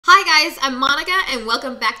Hi guys, I'm Monica and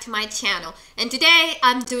welcome back to my channel. And today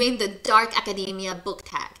I'm doing the Dark Academia book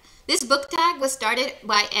tag. This book tag was started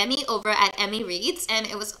by Emmie over at Emmie Reads, and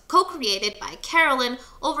it was co-created by Carolyn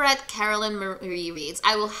over at Carolyn Marie Reads.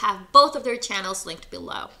 I will have both of their channels linked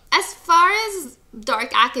below. As far as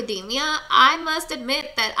Dark Academia, I must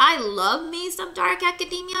admit that I love me some Dark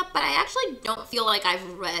Academia, but I actually don't feel like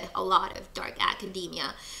I've read a lot of Dark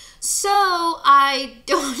Academia. So I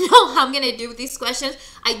don't know how I'm gonna do with these questions.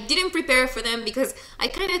 I didn't prepare for them because I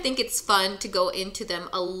kind of think it's fun to go into them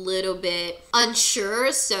a little bit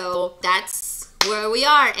unsure. So that's where we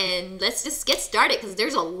are, and let's just get started because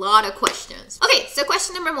there's a lot of questions. Okay, so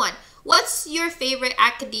question number one. What's your favorite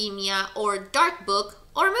academia or dark book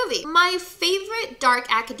or movie? My favorite dark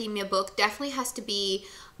academia book definitely has to be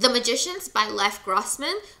The Magicians by Lev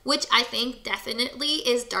Grossman, which I think definitely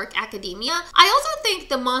is dark academia. I also think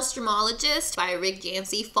The Monstrumologist by Rick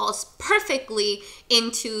Yancey falls perfectly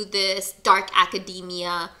into this dark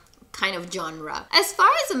academia kind of genre. As far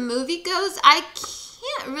as a movie goes, I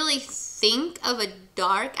can't really think of a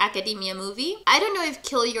dark academia movie. I don't know if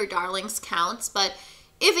Kill Your Darlings counts, but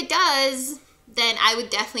if it does, then I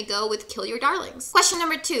would definitely go with Kill Your Darlings. Question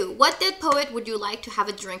number two. What dead poet would you like to have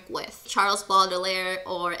a drink with? Charles Baudelaire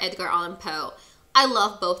or Edgar Allan Poe? I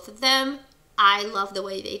love both of them. I love the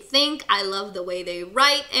way they think. I love the way they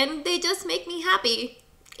write. And they just make me happy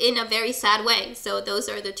in a very sad way. So those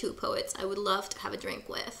are the two poets I would love to have a drink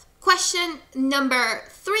with. Question number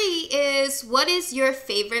three is, what is your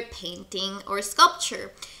favorite painting or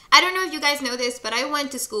sculpture? I don't know if you guys know this, but I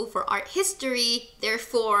went to school for art history.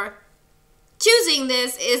 Therefore, choosing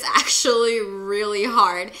this is actually really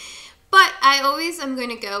hard, but I always am going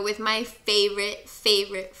to go with my favorite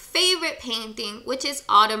painting, which is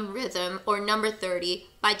Autumn Rhythm or Number 30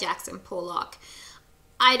 by Jackson Pollock.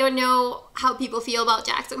 I don't know how people feel about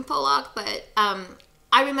Jackson Pollock, but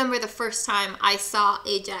I remember the first time I saw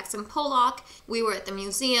a Jackson Pollock. We were at the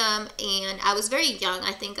museum and I was very young.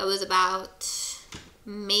 I think I was about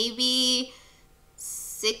maybe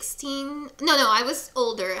 16. No, I was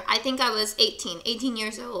older. I think I was 18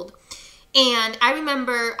 years old. And I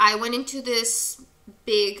remember I went into this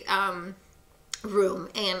big room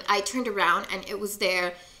and I turned around and it was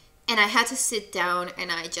there and I had to sit down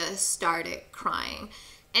and I just started crying.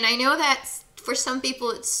 And I know that for some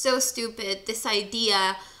people it's so stupid, this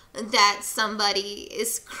idea that somebody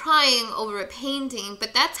is crying over a painting,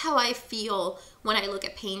 but that's how I feel when I look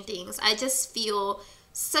at paintings. I just feel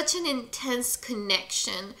such an intense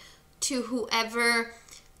connection to whoever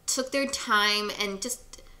took their time and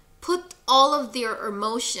just put all of their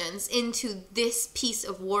emotions into this piece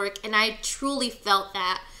of work. And I truly felt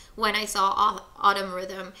that when I saw Autumn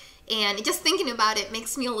Rhythm. And just thinking about it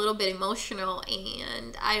makes me a little bit emotional.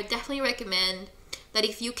 And I definitely recommend that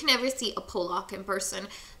if you can ever see a Pollock in person,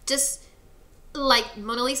 just like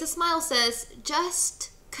Mona Lisa Smile says,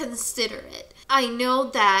 just consider it. I know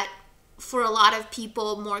that for a lot of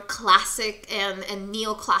people, more classic and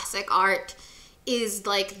neoclassic art is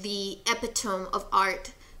like the epitome of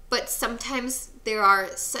art, but sometimes there are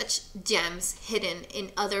such gems hidden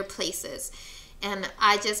in other places, and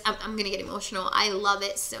I'm gonna get emotional. I love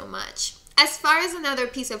it so much. As far as another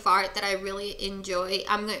piece of art that I really enjoy,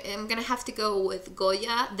 I'm gonna have to go with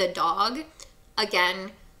Goya the dog.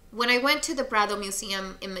 Again, when I went to the Prado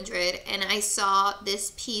Museum in Madrid and I saw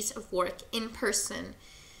this piece of work in person,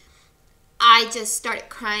 I just started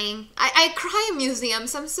crying. I cry in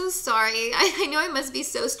museums. I'm so sorry. I know it must be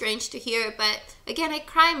so strange to hear, but again, I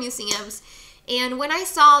cry in museums. And when I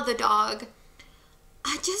saw the dog,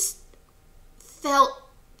 I just felt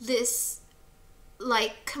this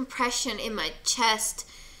like compression in my chest,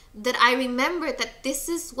 that I remembered that this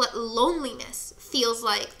is what loneliness feels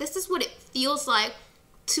like. This is what it feels like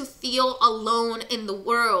to feel alone in the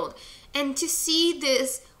world. And to see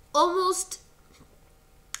this almost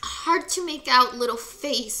hard to make out little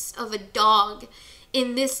face of a dog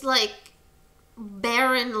in this like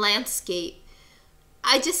barren landscape,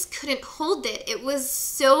 I just couldn't hold it. It was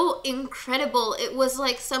so incredible. It was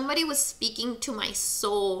like somebody was speaking to my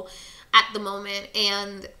soul at the moment,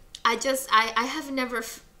 and I have never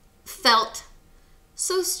felt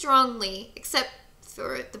so strongly except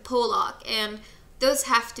for the Pollock, and those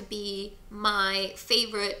have to be my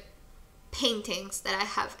favorite paintings that I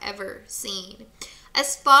have ever seen.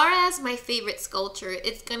 As far as my favorite sculpture,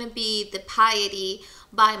 it's gonna be The Piety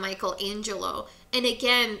by Michelangelo. And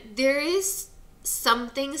again, there is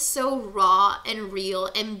something so raw and real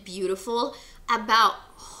and beautiful about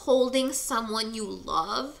holding someone you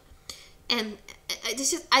love, and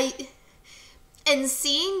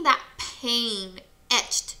seeing that pain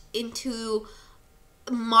etched into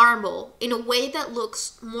marble in a way that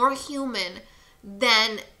looks more human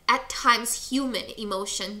than at times human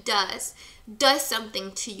emotion does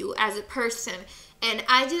something to you as a person. And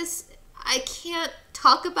I can't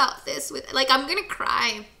talk about this with, like, I'm gonna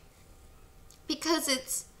cry,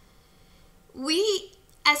 because we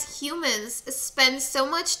as humans spend so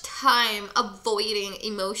much time avoiding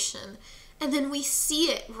emotion, and then we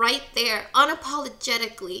see it right there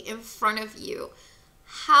unapologetically in front of you.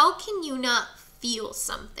 How can you not feel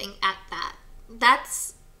something at that?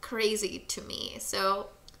 That's crazy to me. So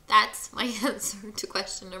that's my answer to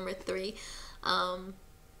question number 3.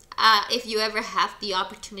 If you ever have the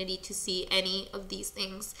opportunity to see any of these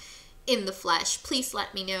things in the flesh, please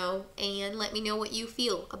let me know, and let me know what you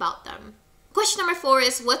feel about them. Question number 4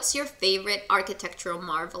 is, what's your favorite architectural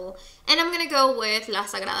marvel? And I'm gonna go with La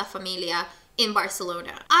Sagrada Familia in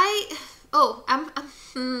Barcelona. I feel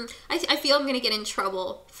I'm gonna get in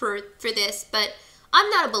trouble for this, but I'm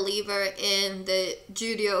not a believer in the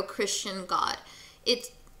Judeo-Christian God.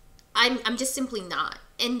 I'm just simply not.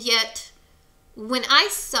 And yet, when I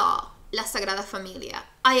saw La Sagrada Familia,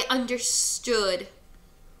 I understood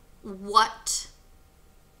what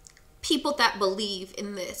people that believe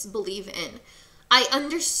in this believe in. I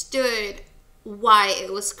understood why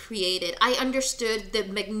it was created. I understood the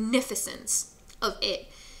magnificence of it.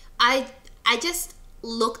 I just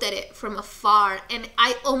looked at it from afar, and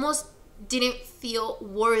I almost didn't feel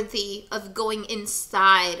worthy of going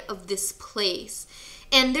inside of this place.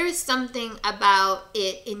 And there's something about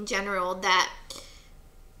it in general that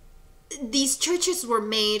these churches were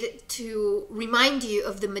made to remind you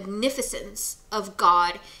of the magnificence of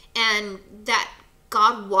God, and that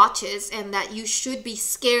God watches, and that you should be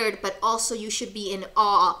scared, but also you should be in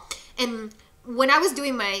awe. And when I was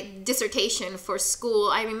doing my dissertation for school,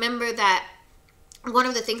 I remember that one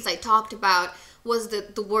of the things I talked about was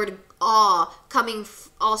the word awe coming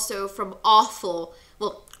also from awful.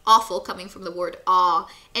 Well, awful coming from the word awe.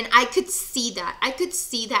 And I could see that. I could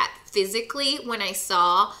see that physically when I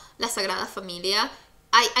saw La Sagrada Familia.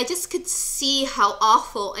 I just could see how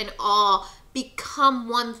awful and awe become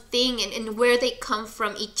one thing, and where they come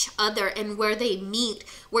from each other, and where they meet,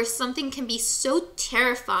 where something can be so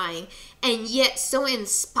terrifying and yet so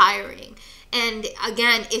inspiring. And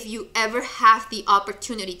again, if you ever have the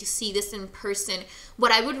opportunity to see this in person,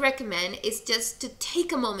 what I would recommend is just to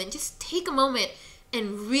take a moment,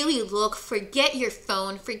 and really look. Forget your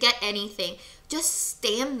phone, forget anything. Just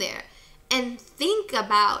stand there and think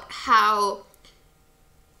about how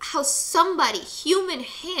somebody, human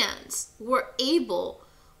hands, were able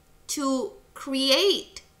to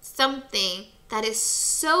create something that is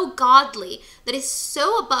so godly, that is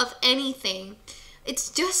so above anything. It's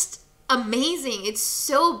just amazing. It's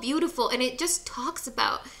so beautiful. And it just talks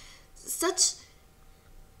about such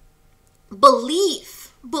belief,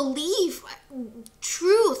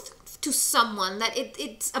 truth to someone, that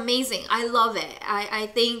it's amazing. I love it. I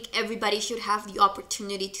think everybody should have the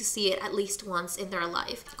opportunity to see it at least once in their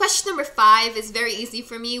life. Question number 5 is very easy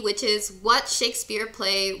for me, which is, what Shakespeare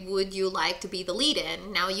play would you like to be the lead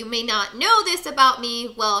in? Now, you may not know this about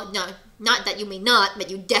me. Well, no, not that you may not, but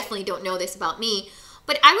you definitely don't know this about me.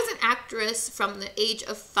 But I was an actress from the age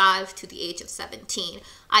of 5 to the age of 17.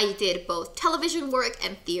 I did both television work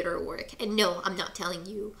and theater work. And no, I'm not telling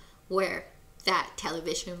you where that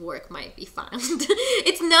television work might be found.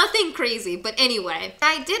 It's nothing crazy, but anyway,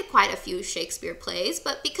 I did quite a few Shakespeare plays,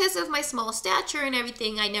 but because of my small stature and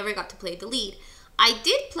everything, I never got to play the lead. I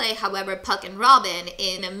did play, however, Puck and Robin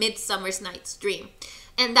in A Midsummer Night's Dream,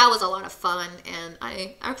 and that was a lot of fun, and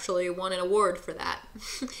I actually won an award for that.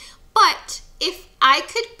 But if I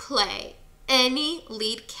could play any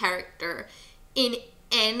lead character in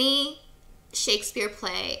any Shakespeare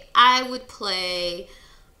play, I would play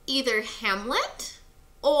either Hamlet,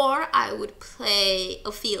 or I would play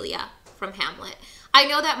Ophelia from Hamlet. I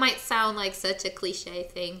know that might sound like such a cliche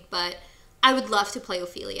thing, but I would love to play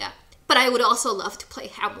Ophelia. But I would also love to play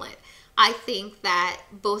Hamlet. I think that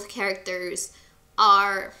both characters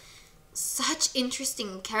are such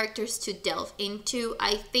interesting characters to delve into.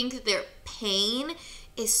 I think their pain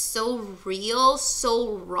is so real,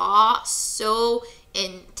 so raw, so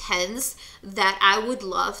intense, that I would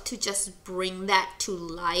love to just bring that to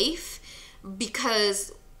life,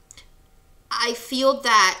 because I feel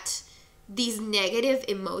that these negative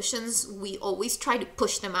emotions, we always try to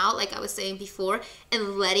push them out, like I was saying before,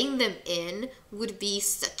 and letting them in would be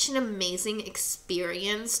such an amazing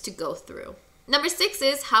experience to go through. Number 6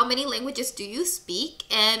 is, how many languages do you speak,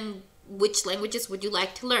 and which languages would you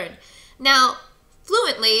like to learn? Now,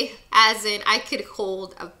 fluently, as in I could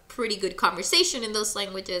hold a pretty good conversation in those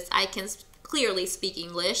languages. I can clearly speak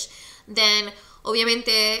English. Then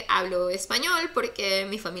Obviamente hablo español porque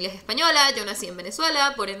mi familia es española, yo nací en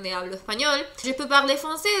Venezuela, por ende hablo español. Je peux parler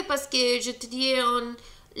français parce que j'étudie en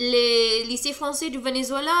le lycée français du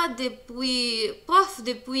Venezuela depuis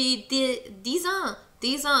 10 ans.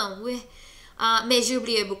 10 ans, oui. Mais j'ai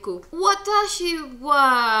oublié beaucoup. Watashi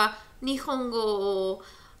wa Nihongo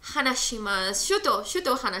hanashimasu.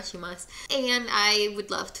 Shuto hanashimasu. And I would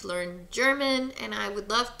love to learn German and I would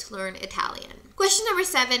love to learn Italian. Question number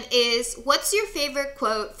 7 is, what's your favorite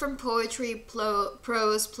quote from poetry,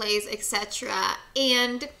 prose, plays, etc.?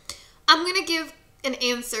 And I'm gonna give an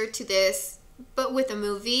answer to this, but with a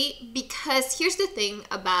movie, because here's the thing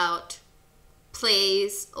about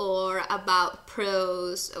plays or about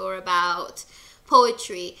prose or about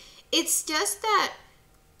poetry. It's just that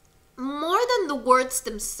more than the words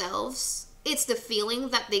themselves, it's the feeling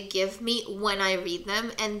that they give me when I read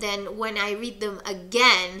them, and then when I read them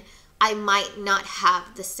again, I might not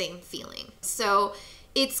have the same feeling. So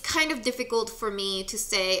it's kind of difficult for me to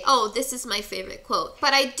say, oh, this is my favorite quote.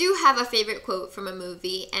 But I do have a favorite quote from a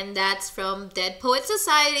movie, and that's from Dead Poets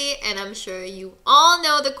Society, and I'm sure you all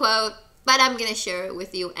know the quote, but I'm gonna share it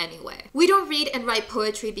with you anyway. We don't read and write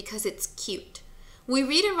poetry because it's cute. We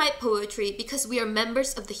read and write poetry because we are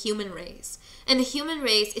members of the human race, and the human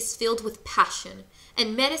race is filled with passion.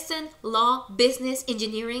 And medicine, law, business,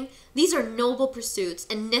 engineering, these are noble pursuits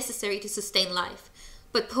and necessary to sustain life.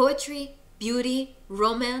 But poetry, beauty,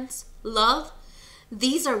 romance, love,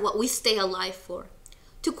 these are what we stay alive for.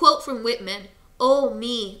 To quote from Whitman, "Oh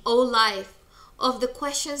me, oh life, of the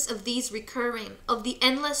questions of these recurring, of the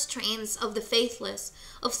endless trains of the faithless,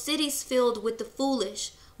 of cities filled with the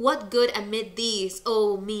foolish, what good amid these,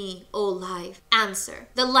 oh me, oh life?" Answer,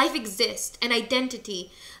 that life exists, an identity,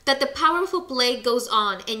 that the powerful play goes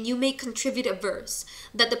on and you may contribute a verse,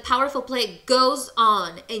 that the powerful play goes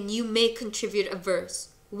on and you may contribute a verse.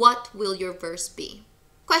 What will your verse be?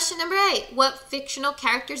 Question number 8, what fictional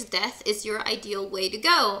character's death is your ideal way to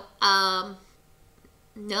go?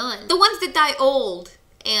 None. The ones that die old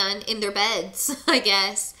and in their beds, I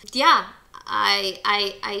guess. Yeah,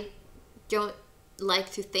 I don't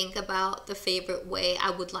like to think about the favorite way I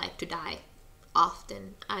would like to die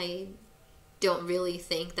often. I don't really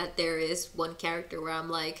think that there is one character where I'm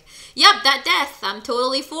like, yep, that death, I'm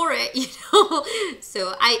totally for it, you know?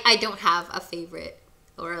 So I don't have a favorite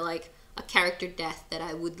or like a character death that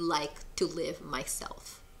I would like to live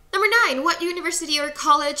myself. Number 9, what university or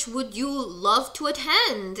college would you love to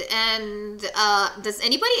attend? And does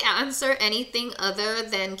anybody answer anything other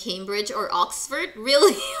than Cambridge or Oxford?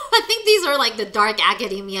 Really? I think these are like the dark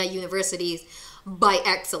academia universities by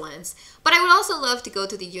excellence. But I would also love to go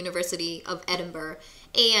to the University of Edinburgh,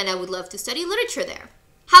 and I would love to study literature there.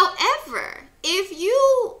 However, if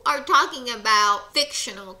you are talking about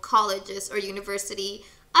fictional colleges or university,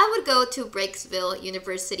 I would go to Breaksville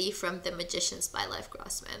University from The Magicians by Lev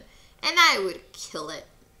Grossman, and I would kill it,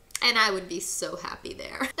 and I would be so happy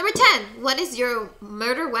there. Number 10, what is your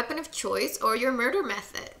murder weapon of choice or your murder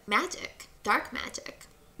method? Magic, dark magic.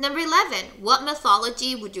 Number 11, what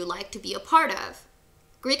mythology would you like to be a part of?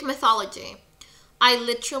 Greek mythology. I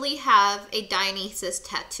literally have a Dionysus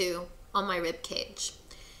tattoo on my ribcage.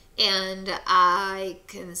 And I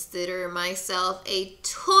consider myself a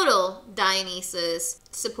total Dionysus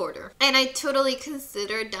supporter. And I totally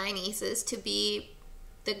consider Dionysus to be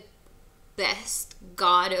the best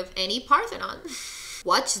god of any Parthenon.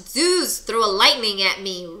 Watch Zeus throw a lightning at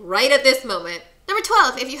me right at this moment. Number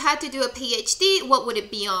 12, if you had to do a PhD, what would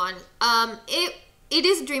it be on? It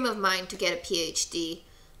is a dream of mine to get a PhD.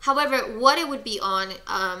 However, what it would be on,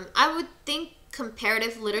 I would think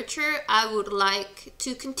comparative literature. I would like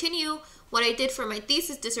to continue what I did for my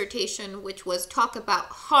thesis dissertation, which was talk about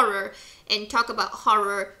horror and talk about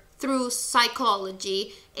horror through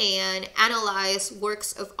psychology and analyze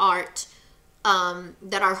works of art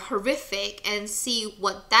that are horrific and see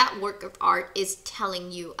what that work of art is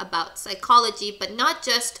telling you about psychology, but not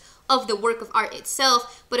just of the work of art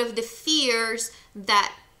itself, but of the fears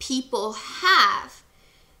that people have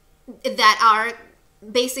that are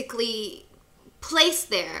basically placed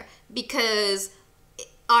there because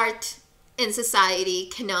art and society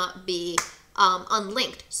cannot be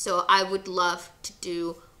unlinked. So I would love to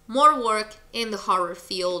do more work in the horror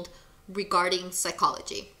field regarding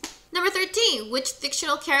psychology. Number 13, which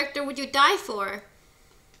fictional character would you die for?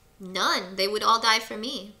 None. They would all die for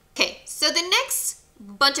me. Okay, so the next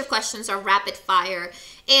bunch of questions are rapid fire,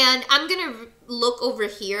 and I'm gonna look over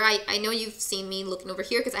here. I know you've seen me looking over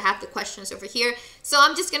here because I have the questions over here, so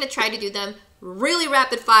I'm just gonna try to do them really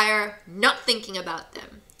rapid fire, not thinking about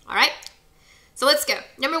them. All right, So let's go.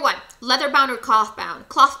 Number 1, leather bound or cloth bound?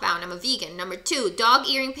 Cloth bound, I'm a vegan. Number 2, dog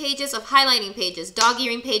earring pages of highlighting pages. Dog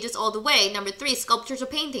earring pages all the way. Number 3, sculptures or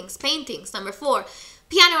paintings? Paintings. Number 4,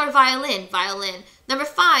 piano or violin? Violin. Number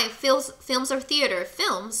 5, films or theater?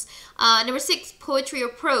 Films. Number 6, poetry or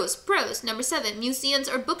prose? Prose. Number 7, museums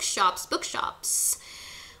or bookshops? Bookshops.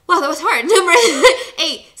 Wow, that was hard. Number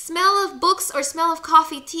 8, smell of books or smell of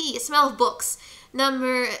coffee, tea? Smell of books.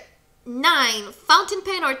 Number 9, fountain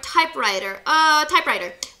pen or typewriter?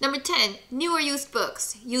 Typewriter. Number 10, new or used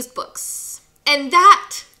books? Used books. And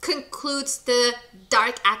that concludes the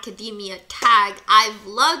Dark Academia tag. I've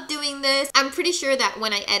loved doing this. I'm pretty sure that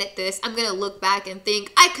when I edit this, I'm gonna look back and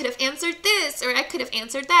think, I could have answered this, or I could have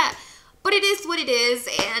answered that. But it is what it is,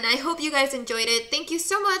 and I hope you guys enjoyed it. Thank you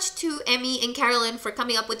so much to Emmie and Carolyn for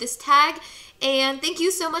coming up with this tag. And thank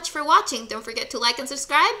you so much for watching. Don't forget to like and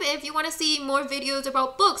subscribe if you want to see more videos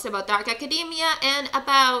about books, about Dark Academia, and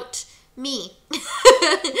about me.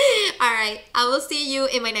 Alright, I will see you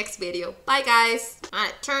in my next video. Bye guys. I'm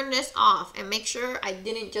gonna turn this off and make sure I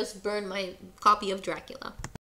didn't just burn my copy of Dracula.